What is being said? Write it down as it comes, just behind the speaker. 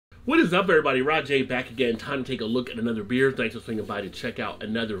What is up, everybody? Rajay back again. Time to take a look at another beer. Thanks for swinging by to check out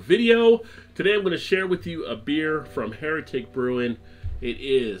another video. Today I'm going to share with you a beer from Heretic Brewing. It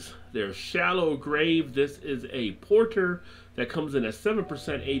is their Shallow Grave. This is a porter that comes in at 7%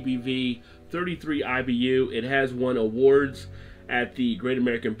 ABV, 33 IBU. It has won awards at the Great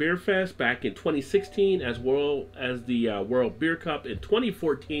American Beer Fest back in 2016, as well as the World Beer Cup in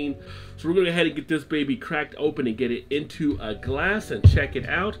 2014. So we're going to go ahead and get this baby cracked open and get it into a glass and check it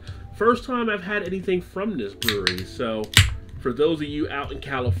out. First time I've had anything from this brewery. So for those of you out in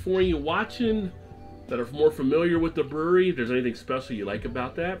California watching that are more familiar with the brewery, if there's anything special you like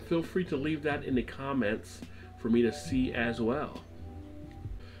about that, feel free to leave that in the comments for me to see as well.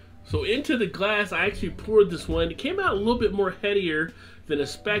 So into the glass, I actually poured this one. It came out a little bit more headier than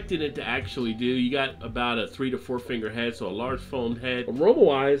expected it to actually do. You got about a 3 to 4 finger head, so a large foamed head.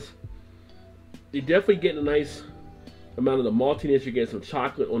 Aroma-wise, you're definitely getting a nice amount of the maltiness. You're getting some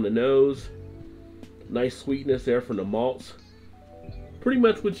chocolate on the nose. Nice sweetness there from the malts. Pretty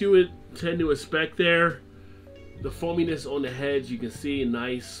much what you would tend to expect there. The foaminess on the heads, you can see a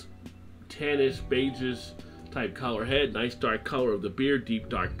nice tannish, beigeish type color head. Nice dark color of the beer, deep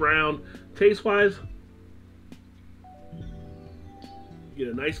dark brown. Taste wise, you get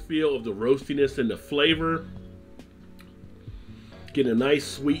a nice feel of the roastiness and the flavor. Get a nice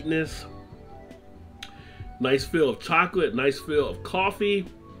sweetness. Nice feel of chocolate, nice feel of coffee.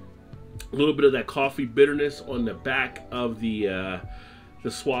 A little bit of that coffee bitterness on the back of the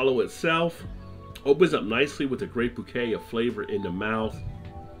swallow itself. Opens up nicely with a great bouquet of flavor in the mouth.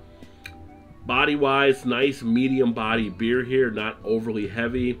 Body-wise, nice medium body beer here, not overly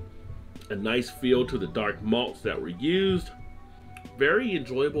heavy. A nice feel to the dark malts that were used. Very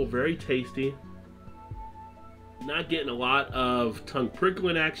enjoyable, very tasty. Not getting a lot of tongue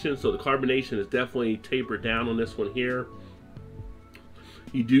prickling action, so the carbonation is definitely tapered down on this one here.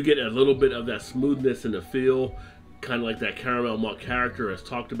 You do get a little bit of that smoothness in the feel, kind of like that caramel malt character as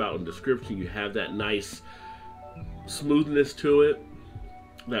talked about in the description. You have that nice smoothness to it.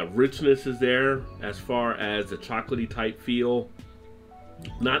 That richness is there as far as the chocolatey type feel.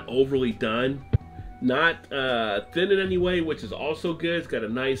 Not overly done. Not thin in any way, which is also good. It's got a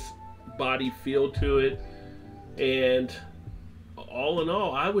nice body feel to it. And all in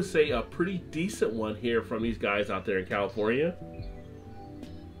all, I would say a pretty decent one here from these guys out there in California.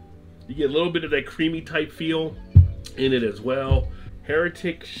 You get a little bit of that creamy type feel in it as well.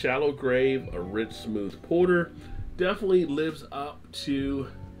 Heretic Shallow Grave, a rich, smooth porter. Definitely lives up to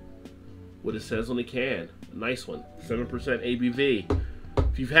what it says on the can. A nice one, 7% ABV.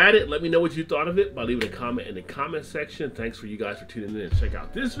 If you've had it, let me know what you thought of it by leaving a comment in the comment section. Thanks for you guys for tuning in and check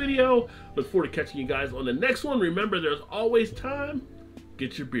out this video. Look forward to catching you guys on the next one. Remember, there's always time.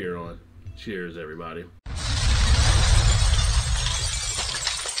 Get your beer on. Cheers, everybody.